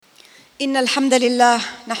إن الحمد لله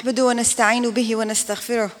نحمده ونستعين به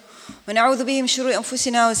ونستغفره ونعوذ به من شرور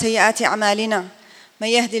أنفسنا وسيئات أعمالنا من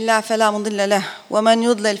يهد الله فلا مضل له ومن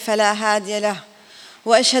يضلل فلا هادي له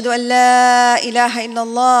وأشهد أن لا إله إلا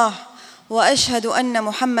الله وأشهد أن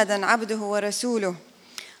محمدًا عبده ورسوله.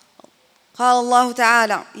 قال الله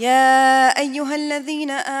تعالى: يا أيها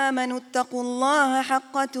الذين آمنوا اتقوا الله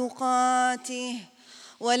حق تقاته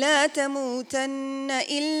ولا تموتن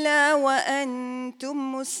إلا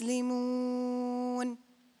وأنتم مسلمون.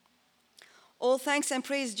 All thanks and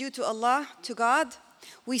praise due to Allah, to God.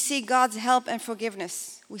 We seek God's help and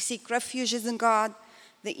forgiveness. We seek refuges in God,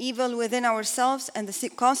 the evil within ourselves, and the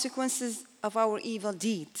consequences of our evil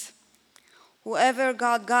deeds. Whoever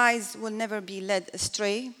God guides will never be led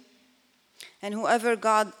astray, and whoever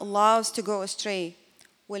God allows to go astray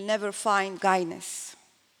will never find guidance.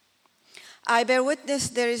 I bear witness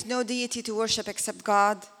there is no deity to worship except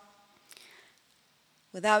God,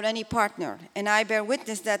 without any partner, and I bear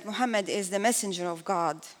witness that Muhammad is the messenger of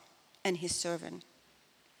God and his servant.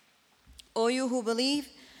 O you who believe,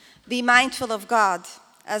 be mindful of God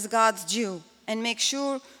as God's due, and make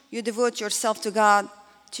sure you devote yourself to God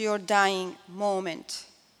to your dying moment.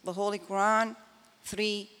 The Holy Qur'an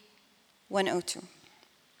 3:102.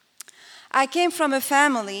 I came from a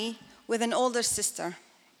family with an older sister,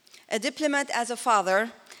 a diplomat as a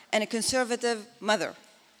father, and a conservative mother.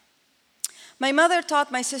 My mother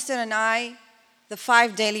taught my sister and I the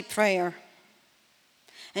 5 daily prayer,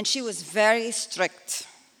 and she was very strict,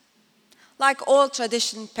 like all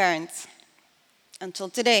tradition parents. Until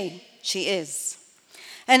today, she is,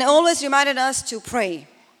 and always reminded us to pray.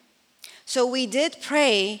 So we did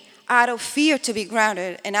pray out of fear to be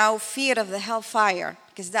grounded and out of fear of the hellfire,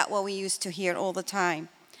 because that's what we used to hear all the time.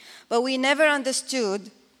 But we never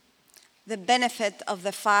understood the benefit of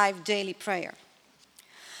the 5 daily prayer.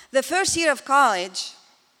 The first year of college,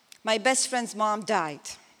 my best friend's mom died.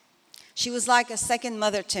 She was like a second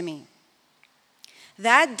mother to me.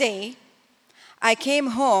 That day, I came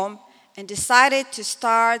home and decided to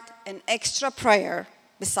start an extra prayer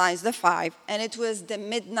besides the 5, and it was the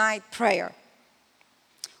midnight prayer,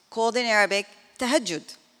 called in Arabic,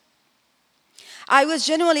 tahajjud. I was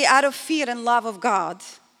genuinely out of fear and love of God,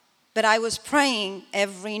 but I was praying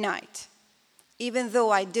every night, even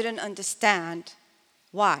though I didn't understand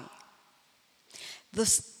why.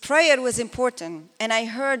 This prayer was important, and I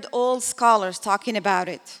heard all scholars talking about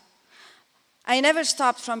it. I never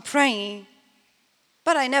stopped from praying,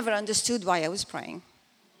 but I never understood why I was praying.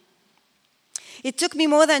 It took me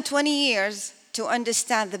more than 20 years to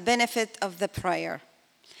understand the benefit of the prayer,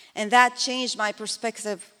 and that changed my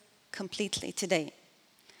perspective completely today.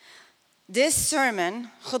 This sermon,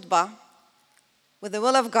 Khutbah, with the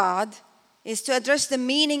will of God, is to address the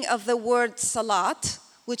meaning of the word salat,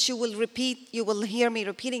 which you will hear me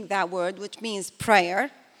repeating that word, which means prayer,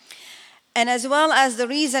 and as well as the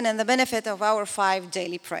reason and the benefit of our 5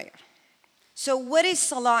 daily prayer. So what is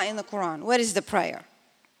salah in the Quran? What is the prayer?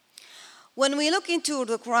 When we look into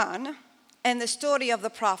the Quran and the story of the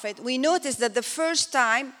Prophet, we notice that the first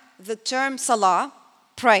time the term salah,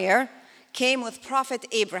 prayer, came with Prophet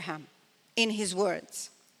Abraham in his words.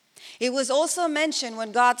 It was also mentioned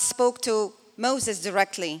when God spoke to Moses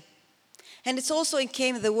directly. And it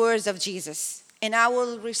came the words of Jesus. And I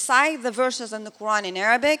will recite the verses in the Quran in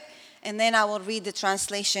Arabic, and then I will read the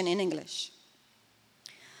translation in English.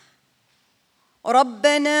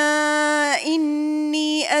 ربنا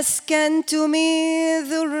إني أسكنت من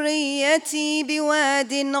ذريتي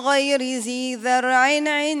بواد غير ذي ذرع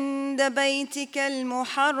عند بيتك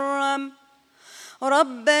المحرم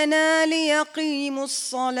ربنا ليقيموا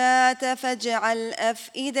الصلاة فاجعل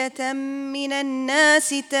أفئدة من الناس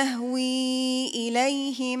تهوي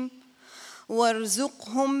إليهم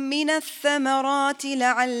وارزقهم من الثمرات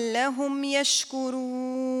لعلهم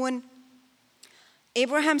يشكرون.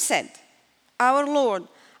 Abraham said, Our Lord,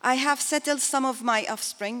 I have settled some of my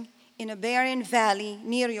offspring in a barren valley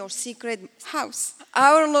near your secret house.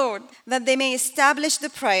 Our Lord, that they may establish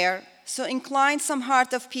the prayer, so incline some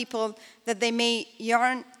heart of people that they may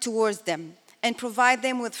yearn towards them, and provide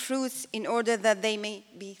them with fruits in order that they may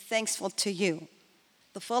be thankful to you.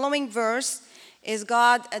 The following verse is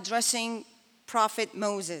God addressing Prophet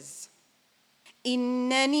Moses.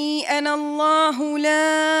 إنني أنا الله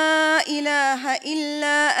لا إله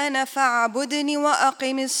إلا أنا فاعبدني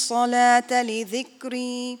وأقم الصلاة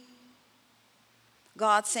لذكري.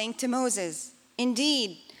 God saying to Moses,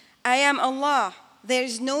 Indeed, I am Allah. There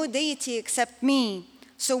is no deity except me.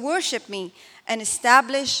 So worship me and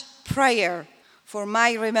establish prayer for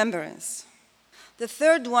my remembrance. The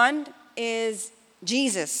third one is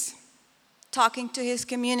Jesus talking to his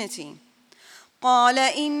community. قال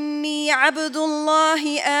إني عبد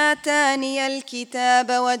الله آتاني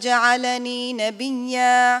الكتاب وجعلني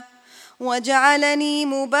نبيا وجعلني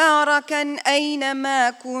مباركا أينما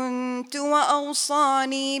كنت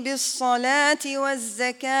وأوصاني بالصلاة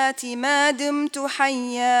والزكاة ما دمت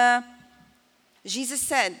حيا. Jesus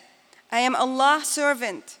said, I am Allah's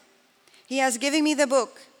servant. He has given me the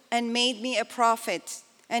book and made me a prophet,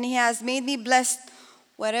 and He has made me blessed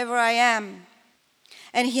wherever I am.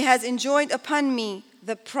 And He has enjoined upon me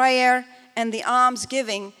the prayer and the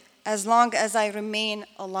almsgiving as long as I remain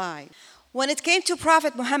alive. When it came to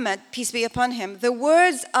Prophet Muhammad, peace be upon him, the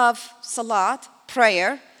words of salat,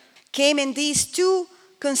 prayer, came in these 2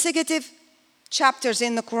 consecutive chapters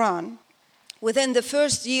in the Qur'an within the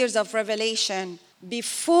first years of revelation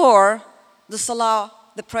before the salah,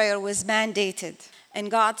 the prayer was mandated. And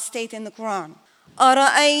God stated in the Qur'an,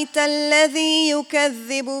 أَرَأَيْتَ الَّذِي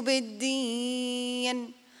يُكَذِّبُ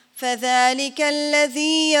بِالدِّينِ فَذَلِكَ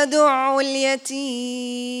الَّذِي يَدُعُّ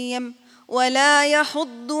الْيَتِيمَ وَلَا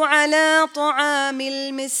يَحُضُّ عَلَى طَعَامِ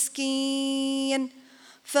الْمِسْكِينِ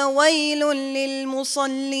فَوَيْلٌ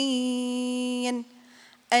لِلْمُصَلِّينَ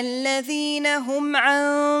الَّذِينَ هُمْ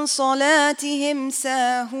عَنْ صَلَاتِهِمْ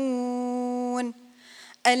سَاهُونَ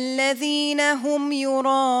الَّذِينَ هُمْ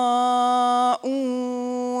يُرَاءُونَ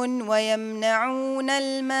وَيَمْنَعُونَ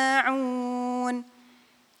الْمَاعُونَ.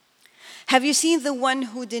 Have you seen the one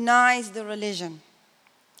who denies the religion,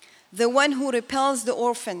 the one who repels the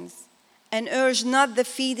orphans and urge not the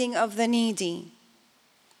feeding of the needy?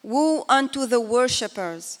 Woe unto the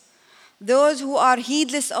worshippers, those who are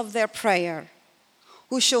heedless of their prayer,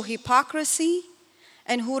 who show hypocrisy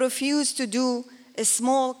and who refuse to do a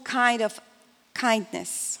small kind of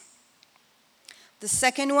kindness. The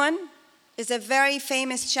second one is a very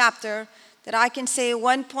famous chapter that I can say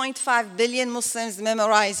 1.5 billion Muslims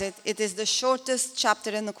memorize it. It is the shortest chapter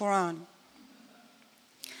in the Quran.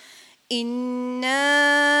 إِنَّا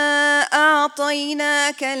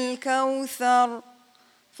أَعْطَيْنَاكَ الْكَوْثَرَ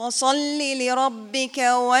فَصَلِّ لِرَبِّكَ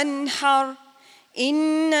وَانْحَرْ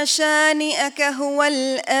إِنَّ شَانِئَكَ هُوَ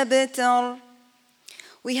الْأَبْتَرُ.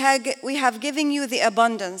 We have given you the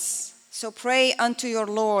abundance, so pray unto your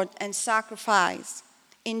Lord and sacrifice.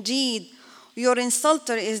 Indeed, your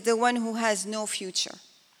insulter is the one who has no future.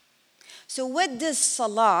 So what does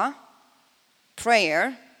salah,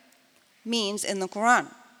 prayer, means in the Quran?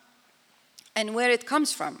 And where it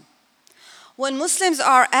comes from? When Muslims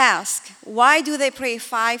are asked, why do they pray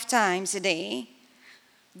 5 times a day?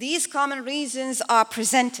 These common reasons are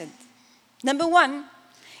presented. Number 1,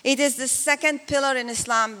 it is the second pillar in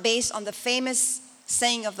Islam based on the famous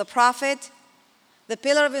saying of the Prophet. The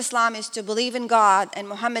pillar of Islam is to believe in God and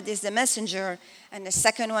Muhammad is the messenger, and the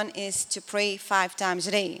second one is to pray 5 times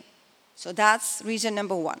a day. So that's reason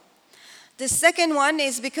number 1. The second one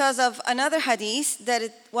is because of another hadith,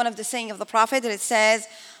 one of the saying of the Prophet, that it says,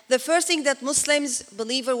 the first thing that Muslims,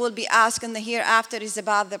 believer, will be asked in the hereafter is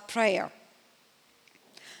about the prayer.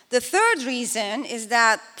 The third reason is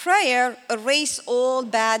that prayer erases all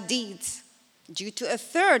bad deeds, due to a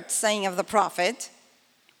third saying of the Prophet.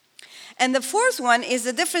 And the fourth one is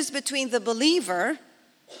the difference between the believer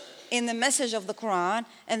in the message of the Quran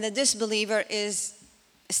and the disbeliever is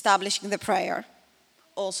establishing the prayer,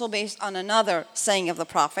 also based on another saying of the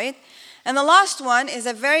Prophet. And the last one is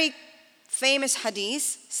a very famous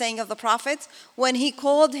hadith, saying of the Prophet, when he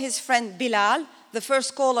called his friend Bilal, the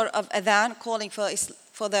first caller of adhan, calling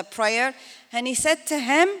for the prayer, and he said to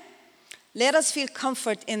him, let us feel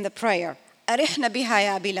comfort in the prayer. Arihna biha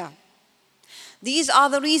ya Bilal. These are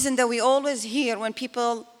the reasons that we always hear when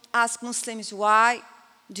people ask Muslims, why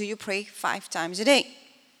do you pray 5 times a day?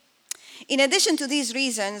 In addition to these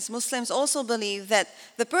reasons, Muslims also believe that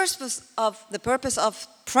the purpose of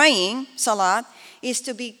praying, salat, is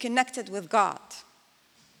to be connected with God,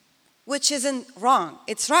 which isn't wrong.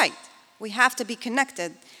 It's right. We have to be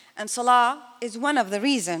connected, and salah is one of the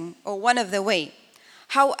reasons or one of the way.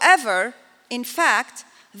 However, in fact,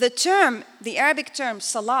 the Arabic term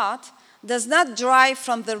salat does not derive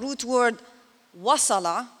from the root word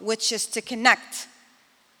wasala, which is to connect.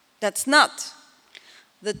 That's not.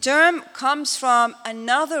 The term comes from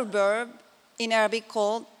another verb in Arabic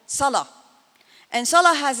called salah. And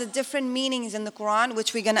salah has different meanings in the Quran,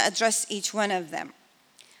 which we're going to address each one of them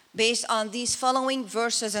based on these following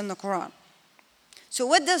verses in the Quran. So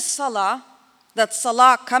what does salah, that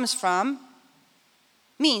salah comes from,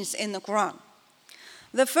 means in the Quran?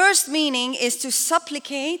 The first meaning is to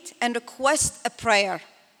supplicate and request a prayer.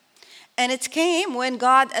 And it came when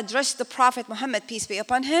God addressed the Prophet Muhammad, peace be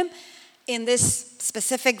upon him, in this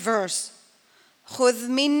specific verse. خذ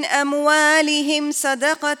من أموالهم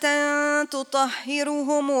صدقة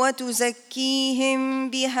تطهرهم وتزكيهم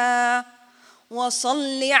بها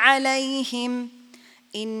وصل عليهم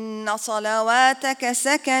إن صلواتك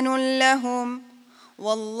سكن لهم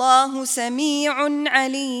والله سميع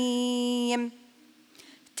عليم.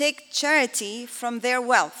 Take charity from their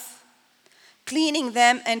wealth, cleaning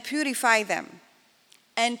them and purify them,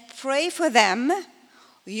 and pray for them.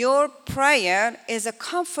 Your prayer is a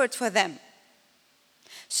comfort for them.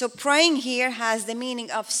 So praying here has the meaning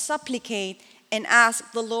of supplicate and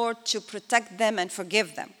ask the Lord to protect them and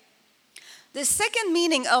forgive them. The second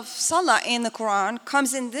meaning of salah in the Quran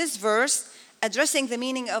comes in this verse, addressing the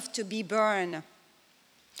meaning of to be burned.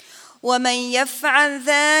 وَمَنْ يَفْعَلْ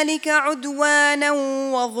ذَلِكَ عُدْوَانًا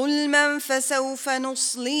وَظُلْمًا فَسَوْفَ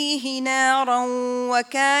نُصْلِيهِ نَارًا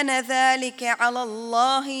وَكَانَ ذَلِكَ عَلَى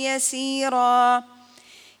اللَّهِ يَسِيرًا.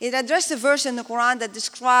 It addressed a verse in the Quran that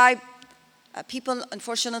described people,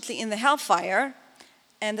 unfortunately, in the hellfire,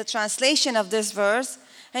 and the translation of this verse,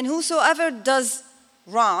 and whosoever does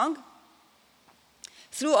wrong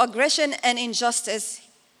through aggression and injustice,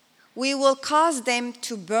 we will cause them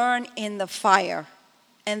to burn in the fire,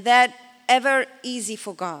 and that ever easy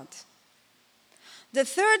for God. The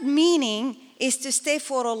third meaning is to stay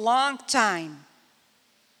for a long time.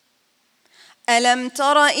 أَلَمْ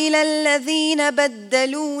تَرَ إِلَى الَّذِينَ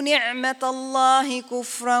بَدَّلُوا نِعْمَةَ اللَّهِ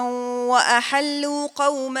كُفْرًا وَأَحَلُّوا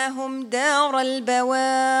قَوْمَهُمْ دَارَ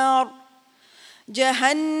الْبَوَارِ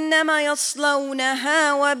جَهَنَّمَ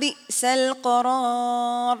يَصْلَوْنَهَا وَبِئْسَ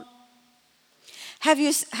الْقَرَارِ.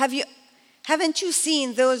 Haven't you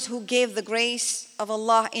seen those who gave the grace of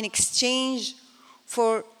Allah in exchange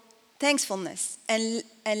for thankfulness and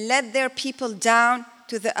led their people down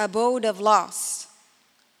to the abode of loss,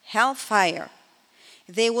 hellfire?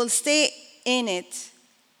 They will stay in it,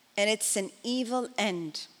 and it's an evil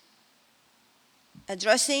end.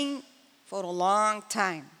 Addressing for a long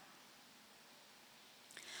time.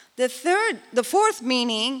 The fourth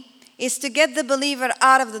meaning is to get the believer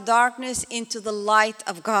out of the darkness into the light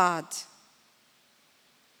of God.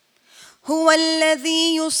 هو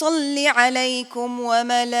الذي يصلي عليكم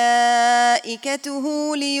وملائكته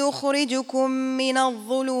ليخرجكم من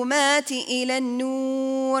الظلمات إلى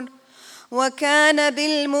النور وكان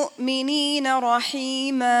بالمؤمنين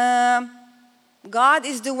رحيما. God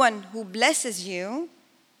is the one who blesses you.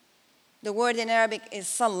 The word in Arabic is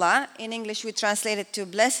salah. In English we translate it to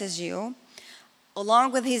blesses you,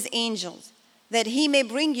 along with his angels, that he may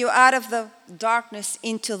bring you out of the darkness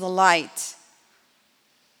into the light.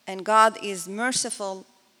 And God is merciful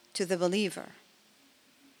to the believer.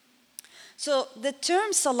 So the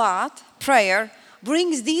term salat, prayer,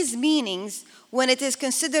 brings these meanings when it is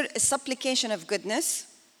considered a supplication of goodness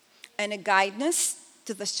and a guidance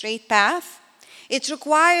to the straight path. It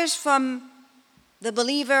requires from the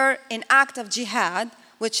believer an act of jihad,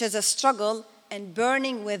 which is a struggle and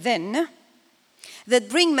burning within, that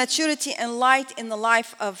bring maturity and light in the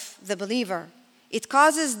life of the believer. It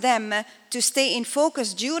causes them to stay in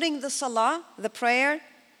focus during the salah, the prayer,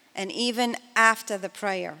 and even after the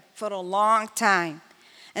prayer for a long time.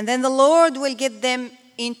 And then the Lord will get them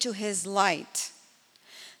into his light.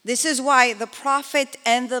 This is why the prophet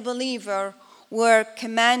and the believer were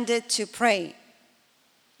commanded to pray.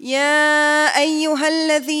 يا أيها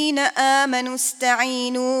الذين آمنوا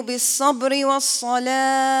استعينوا بالصبر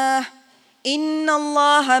والصلاة إن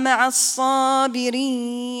الله مع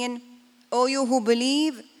الصابرين. O you who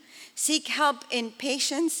believe, seek help in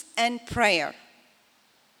patience and prayer.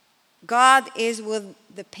 God is with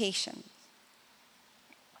the patient.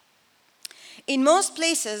 In most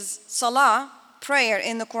places, salah, prayer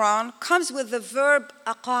in the Quran, comes with the verb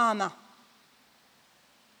aqama.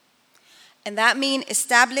 And that means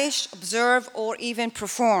establish, observe, or even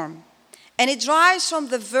perform. And it derives from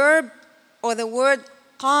the verb or the word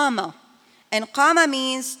qama. And qama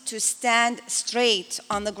means to stand straight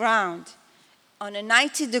on the ground, on a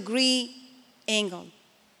 90-degree angle.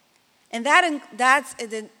 And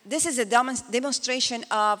this is a demonstration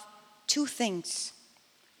of two things.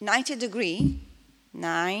 90 degree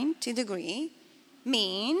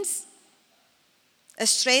means a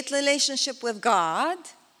straight relationship with God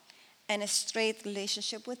and a straight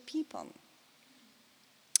relationship with people.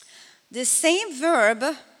 The same verb,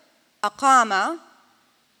 aqama,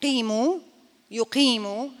 qimu,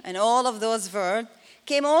 yuqimu, and all of those verbs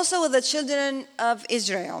came also with the children of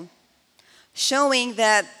Israel, showing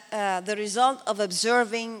that the result of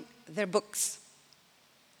observing their books.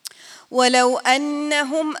 ولو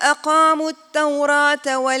أنهم أقاموا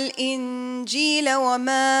التوراة والإنجيل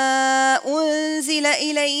وما أنزل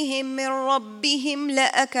إليهم من ربهم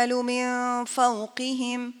لأكلوا من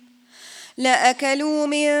فوقهم لأكلوا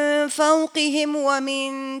من فوقهم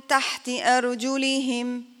ومن تحت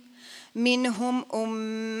أرجلهم منهم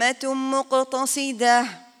أمة مقتصدة.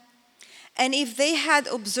 And if they had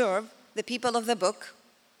observed, the people of the book,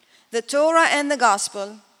 the Torah and the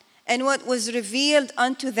Gospel, and what was revealed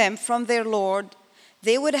unto them from their Lord,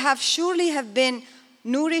 they would have surely have been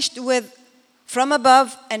nourished with from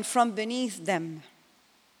above and from beneath them.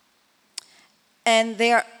 And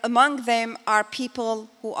there among them are people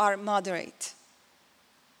who are moderate.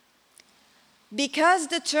 Because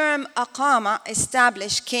the term aqama,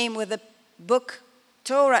 established, came with the book,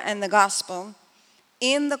 Torah and the Gospel,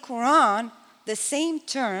 in the Qur'an, the same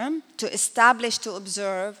term, to establish, to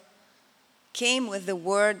observe, came with the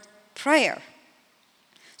word prayer.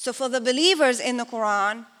 So for the believers in the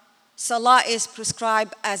Qur'an, salah is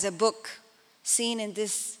prescribed as a book, seen in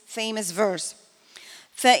this famous verse.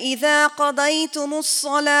 فَإِذَا قَضَيْتُمُ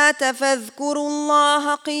الصَّلَاةَ فَاذْكُرُوا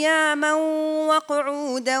اللَّهَ قِيَامًا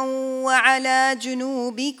وَقُعُودًا وَعَلَى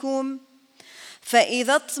جُنُوبِكُمْ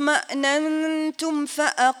فَإِذَا اطْمَأْنَنْتُمْ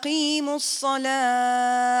فَأَقِيمُوا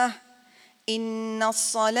الصَّلَاةَ إِنَّ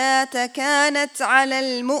الصَّلَاةَ كَانَتْ عَلَى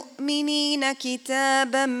الْمُؤْمِنِينَ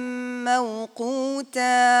كِتَابًا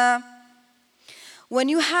مَوْقُوتًا. When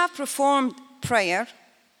you have performed prayer,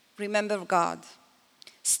 remember God,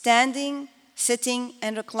 standing, sitting,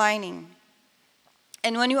 and reclining.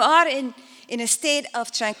 And when you are in a state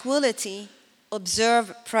of tranquility,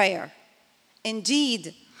 observe prayer.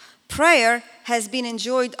 Indeed, prayer has been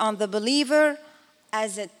enjoined on the believer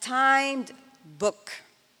as a timed book.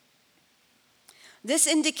 This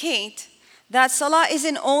indicates that salah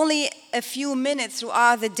isn't only a few minutes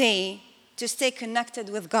throughout the day to stay connected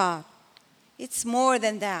with God. It's more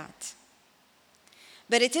than that.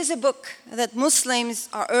 But it is a book that Muslims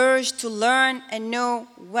are urged to learn and know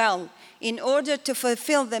well in order to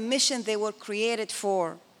fulfill the mission they were created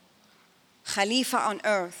for. Khalifa on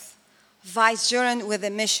earth, vicegerent with a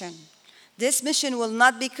mission. This mission will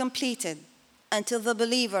not be completed until the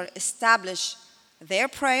believer establish their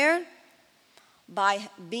prayer by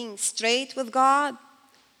being straight with God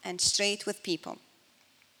and straight with people.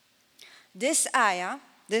 This ayah,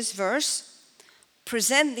 this verse,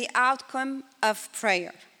 present the outcome of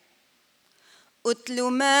prayer.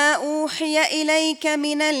 أُتْلُ مَا أُوحِيَ إِلَيْكَ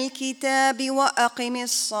مِنَ الْكِتَابِ وَأَقِمِ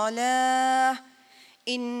الصَّلَاةَ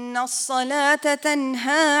إِنَّ الصَّلَاةَ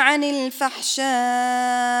تَنْهَى عَنِ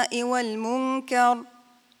الْفَحْشَاءِ وَالْمُنكَرِ.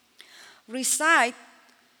 Recite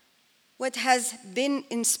what has been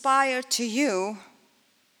inspired to you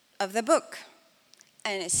of the book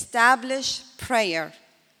and establish prayer.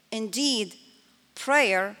 Indeed,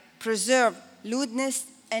 prayer preserves lewdness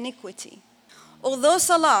and iniquity. Although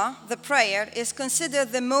salah, the prayer, is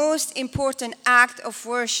considered the most important act of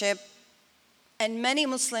worship, and many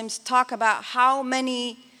Muslims talk about how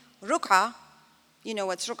many ruk'ah, you know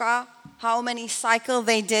what's ruk'ah, how many cycles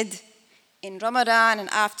they did in Ramadan and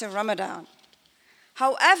after Ramadan.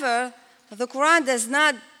 However, the Quran does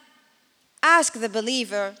not ask the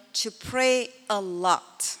believer to pray a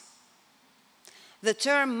lot. The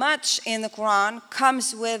term much in the Quran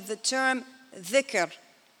comes with the term dhikr,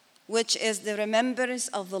 which is the remembrance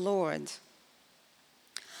of the Lord.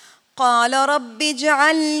 قال رب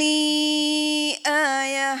اجعل لي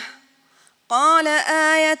آية قال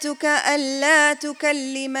آيتك ألا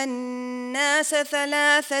تكلم الناس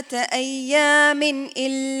 3 أيام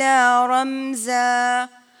إلا رمزا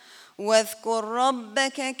واذكر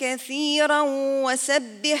ربك كثيرا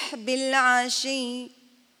وسبح بالعشي.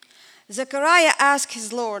 Zechariah asked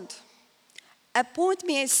his Lord, appoint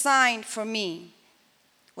me a sign for me,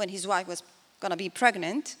 when his wife was going to be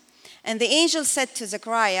pregnant. And the angel said to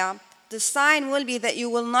Zechariah, the sign will be that you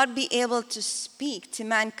will not be able to speak to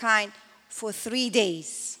mankind for 3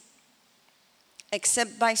 days,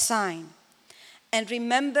 except by sign. And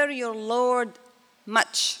remember your Lord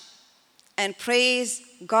much, and praise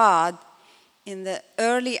God in the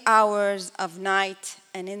early hours of night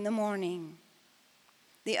and in the morning.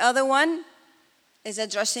 The other one is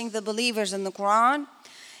addressing the believers in the Quran.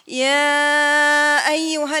 يا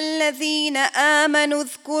أيها الذين آمنوا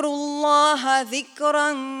اذكروا الله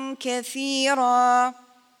ذكرا كثيرا.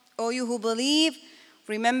 O you who believe,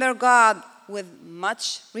 remember God with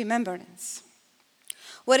much remembrance.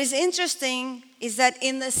 What is interesting is that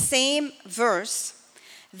in the same verse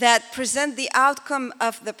that present the outcome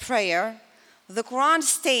of the prayer, the Quran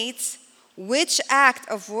states which act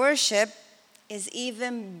of worship is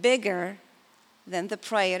even bigger than the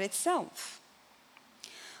prayer itself.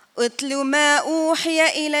 أتل ما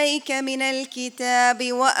أوحي إليك من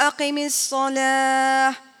الكتاب وأقم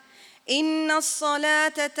الصلاة إن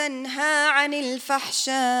الصلاة تنهى عن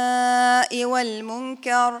الفحشاء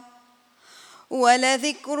والمنكر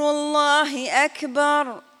وَلَذِكْرُ اللَّهِ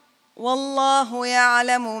أَكْبَرُ وَاللَّهُ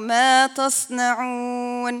يَعْلَمُ مَا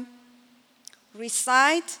تَصْنَعُونَ.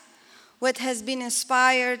 Recite what has been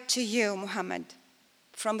inspired to you, Muhammad,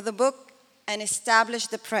 from the book, and establish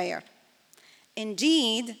the prayer.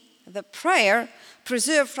 Indeed, the prayer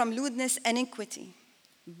preserved from lewdness and iniquity.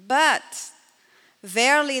 But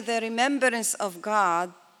verily the remembrance of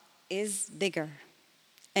God is bigger,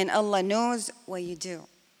 and Allah knows what you do.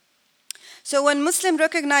 So when Muslims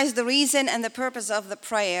recognize the reason and the purpose of the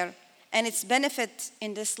prayer and its benefit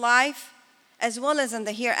in this life as well as in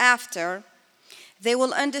the hereafter, they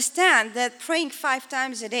will understand that praying 5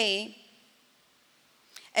 times a day,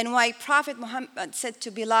 and why Prophet Muhammad said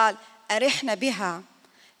to Bilal, "Arihna biha,"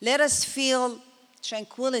 let us feel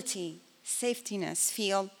tranquility, safetyness,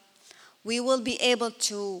 we will be able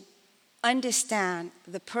to understand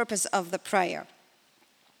the purpose of the prayer.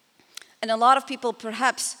 And a lot of people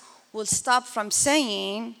perhaps will stop from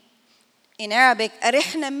saying in Arabic,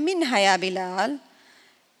 "Arihna minha ya Bilal,"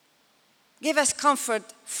 give us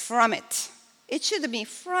comfort from it. It should be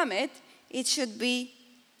from it, it should be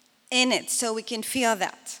in it, so we can feel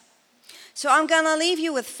that. So I'm gonna leave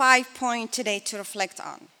you with 5 points today to reflect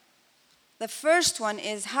on. The first one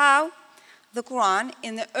is how the Qur'an,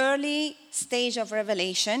 in the early stage of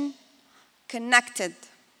revelation, connected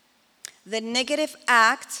the negative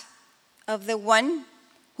act of the one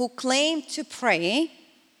who claimed to pray,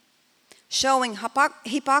 showing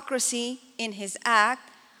hypocrisy in his act,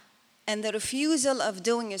 and the refusal of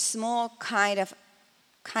doing a small kind of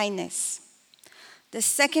kindness. The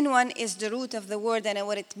second one is the root of the word and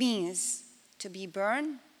what it means: to be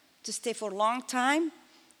burned, to stay for a long time,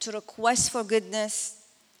 to request forgiveness.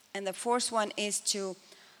 And the fourth one is to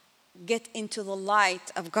get into the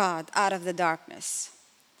light of God out of the darkness.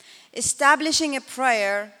 Establishing a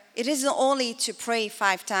prayer, it isn't only to pray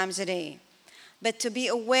 5 times a day, but to be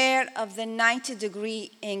aware of the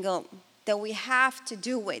 90-degree angle, that we have to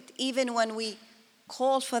do it. Even when we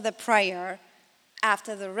call for the prayer,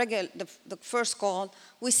 after the first call,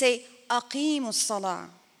 we say, "Aqimus salah."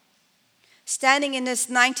 Standing in this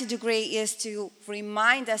 90-degree is to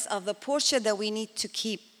remind us of the posture that we need to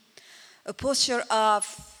keep. A posture of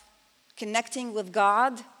connecting with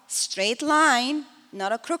God, straight line,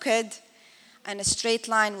 not a crooked, and a straight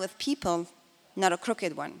line with people, not a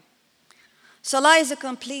crooked one. Salah is a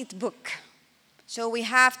complete book. So we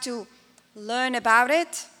have to learn about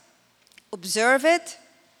it, observe it,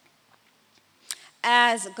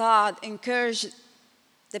 as God encouraged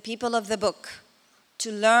the people of the book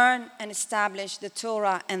to learn and establish the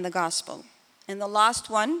Torah and the Gospel. And the last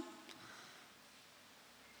one,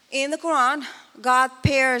 in the Quran, God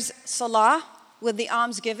pairs salah with the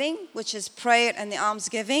almsgiving, which is prayer and the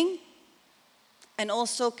almsgiving, and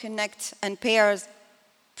also connects and pairs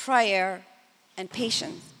prayer and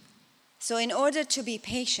patience. So in order to be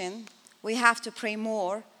patient, we have to pray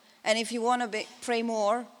more. And if you want to pray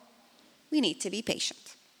more, we need to be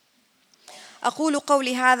patient. أقول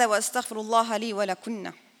قولي هذا وأستغفر الله لي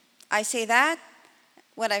ولكن. I say that,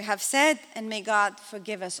 what I have said, and may God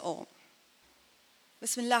forgive us all.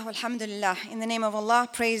 Bismillah, alhamdulillah. In the name of Allah,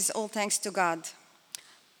 praise, all thanks to God.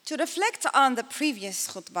 To reflect on the previous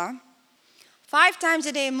khutbah, 5 times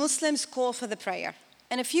a day Muslims call for the prayer.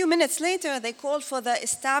 And a few minutes later, they call for the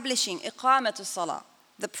establishing, iqamatul salah,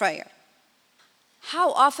 the prayer.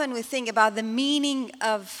 How often we think about the meaning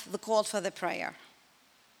of the call for the prayer?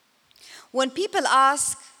 When people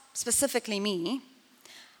ask, specifically me,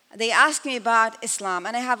 they ask me about Islam,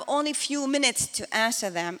 and I have only a few minutes to answer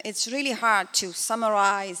them. It's really hard to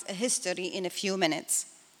summarize a history in a few minutes.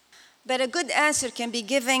 But a good answer can be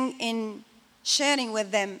given in sharing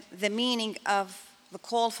with them the meaning of the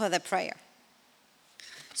call for the prayer.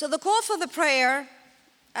 So the call for the prayer,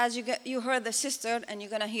 as you heard the sister, and you're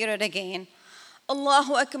going to hear it again,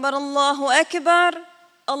 Allahu Akbar, Allahu Akbar,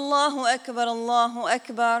 Allahu Akbar, Allahu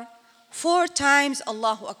Akbar. 4 times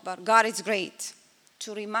Allahu Akbar. God is great,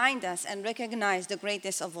 to remind us and recognize the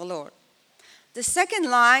greatness of the Lord. The second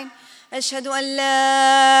line, Ashhadu an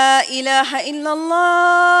la ilaha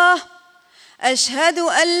illallah. Ashhadu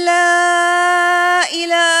an la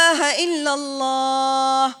ilaha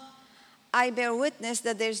illallah. I bear witness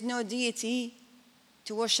that there is no deity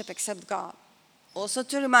to worship except God. Also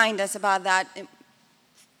to remind us about that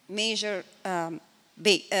major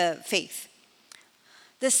faith.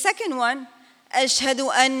 The second one,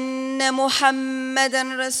 Ashhadu anna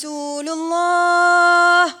Muhammadan Rasulullah.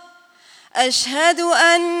 Ashhadu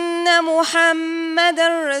anna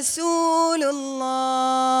Muhammadan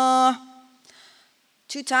Rasulullah.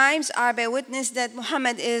 2 times I bear witness that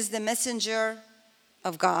Muhammad is the messenger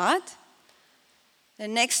of God. The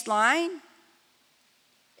next line,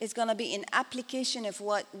 is going to be an application of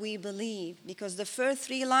what we believe, because the first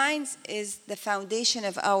 3 lines is the foundation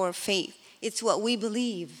of our faith. It's what we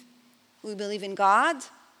believe. We believe in God,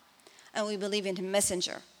 and we believe in His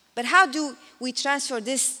messenger. But how do we transfer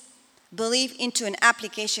this belief into an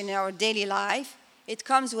application in our daily life? It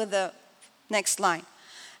comes with the next line.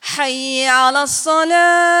 حي على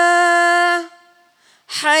الصلاة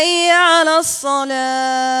حي على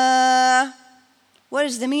الصلاة. What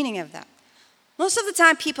is the meaning of that? Most of the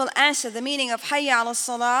time people answer the meaning of حي على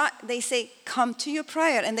الصلاة, they say, come to your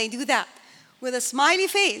prayer. And they do that with a smiley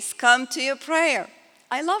face, come to your prayer.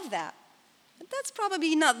 I love that. But that's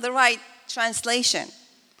probably not the right translation.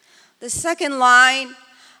 The second line,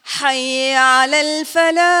 حي على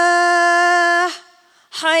الفلاح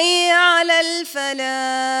حي على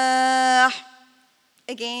الفلاح.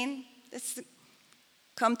 Again,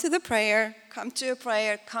 come to the prayer, come to your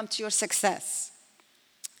prayer, come to your success.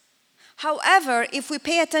 However, if we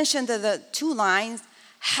pay attention to the 2 lines,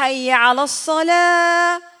 حي على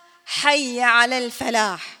الصلاة حي على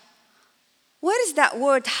الفلاح. Where is that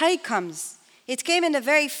word حي comes? It came in a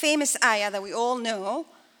very famous ayah that we all know.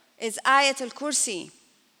 It's Ayat al-Kursi,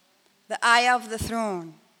 the ayah of the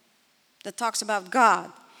throne, that talks about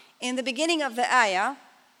God. In the beginning of the ayah,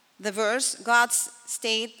 the verse, God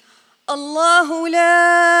states, Allahu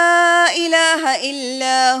la ilaha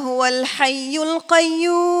illa huwa al-hayyul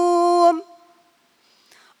qayyum.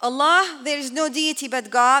 Allah, there is no deity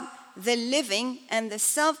but God, the living and the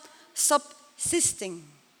self-subsisting.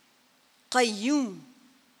 Qayyum.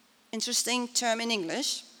 Interesting term in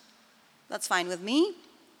English. That's fine with me.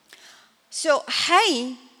 So,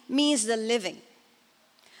 hayy means the living.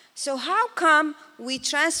 So how come we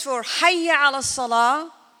transfer hayya ala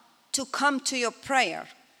salah to come to your prayer?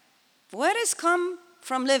 Where is come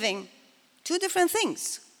from living? 2 different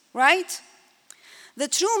things, right? The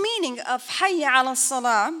true meaning of hayya ala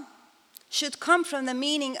salah should come from the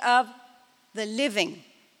meaning of the living.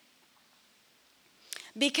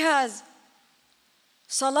 Because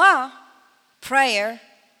salah, prayer,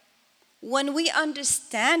 when we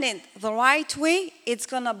understand it the right way, it's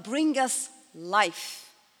going to bring us life.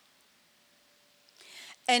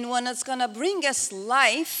 And when it's going to bring us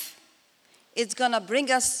life, it's going to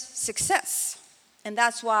bring us success. And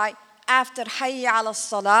that's why after hayya ala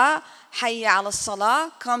salah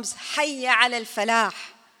comes hayya ala al-falah.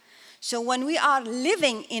 So when we are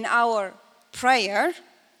living in our prayer,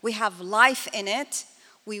 we have life in it,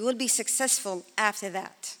 we will be successful after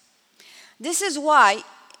that. This is why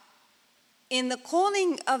in the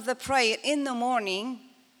calling of the prayer in the morning,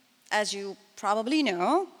 as you probably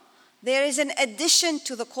know, there is an addition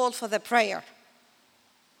to the call for the prayer.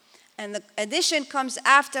 And the addition comes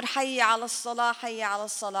after hayya ala salah, hayya ala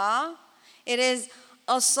salah. It is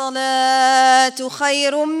as-salatu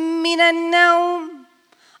khayrun minan nawm.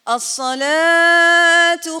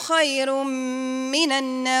 As-salatu khayrun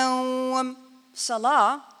minan nawm.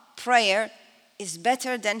 Salah, prayer, is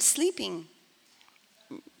better than sleeping.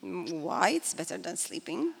 Why it's better than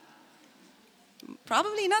sleeping?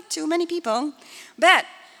 Probably not too many people. But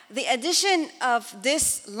the addition of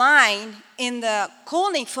this line in the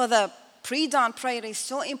calling for the pre-dawn prayer is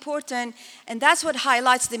so important, and that's what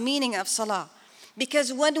highlights the meaning of salah.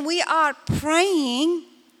 Because when we are praying,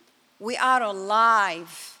 we are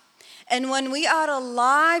alive. And when we are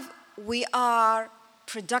alive, we are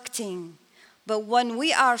producing. But when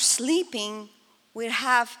we are sleeping, we're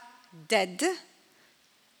half dead,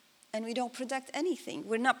 and we don't produce anything.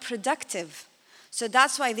 We're not productive. So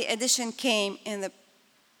that's why the addition came in the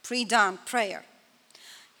pre-dawn prayer.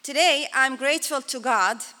 Today, I'm grateful to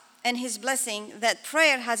God and His blessing that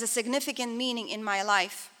prayer has a significant meaning in my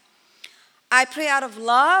life. I pray out of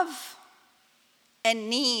love and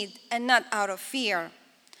need and not out of fear.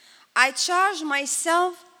 I charge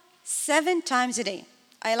myself 7 times a day.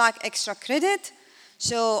 I like extra credit,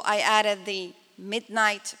 so I added the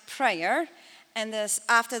midnight prayer and this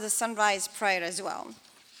after the sunrise prayer as well.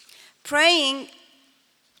 Praying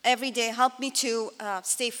every day helped me to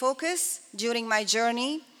stay focused during my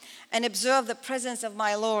journey and observe the presence of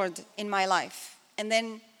my Lord in my life. And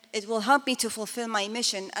then it will help me to fulfill my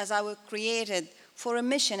mission, as I was created for a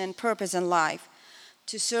mission and purpose in life,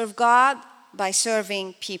 to serve God by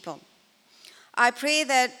serving people. I pray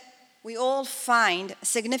that we all find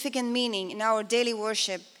significant meaning in our daily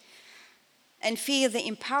worship and feel the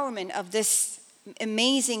empowerment of this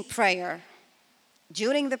amazing prayer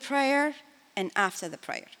during the prayer and after the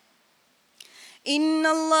prayer. إن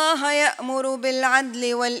الله يأمر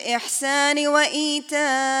بالعدل والإحسان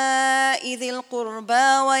وإيتاء ذي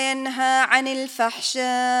القربى وينهى عن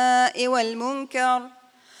الفحشاء والمنكر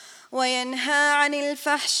وينهى عن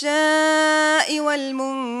الفحشاء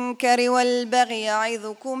والمنكر والبغي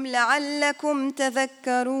يعظكم لعلكم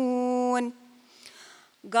تذكرون.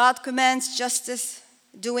 God commands justice,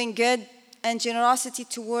 doing good, and generosity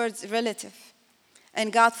towards relative.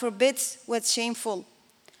 And God forbids what's shameful,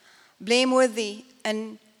 blameworthy,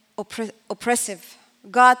 and oppressive.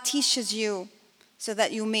 God teaches you so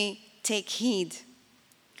that you may take heed.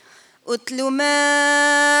 أتل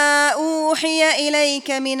ما أوحي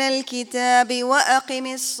إليك من الكتاب وأقم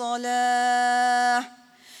الصلاة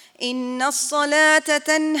إن الصلاة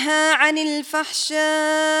تنهى عن الفحشاء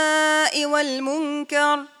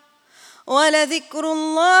والمنكر ولذكر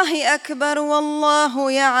الله أكبر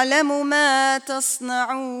والله يعلم ما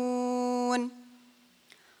تصنعون.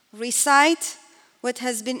 Recite what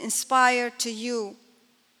has been inspired to you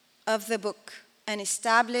of the book and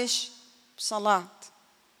establish salat,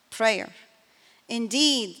 prayer.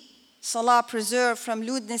 Indeed, salah preserved from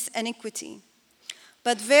lewdness and iniquity.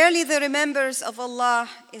 But verily the remembrance of Allah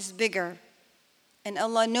is bigger, and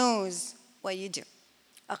Allah knows what you do.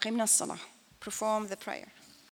 Aqimna salah. Perform the prayer.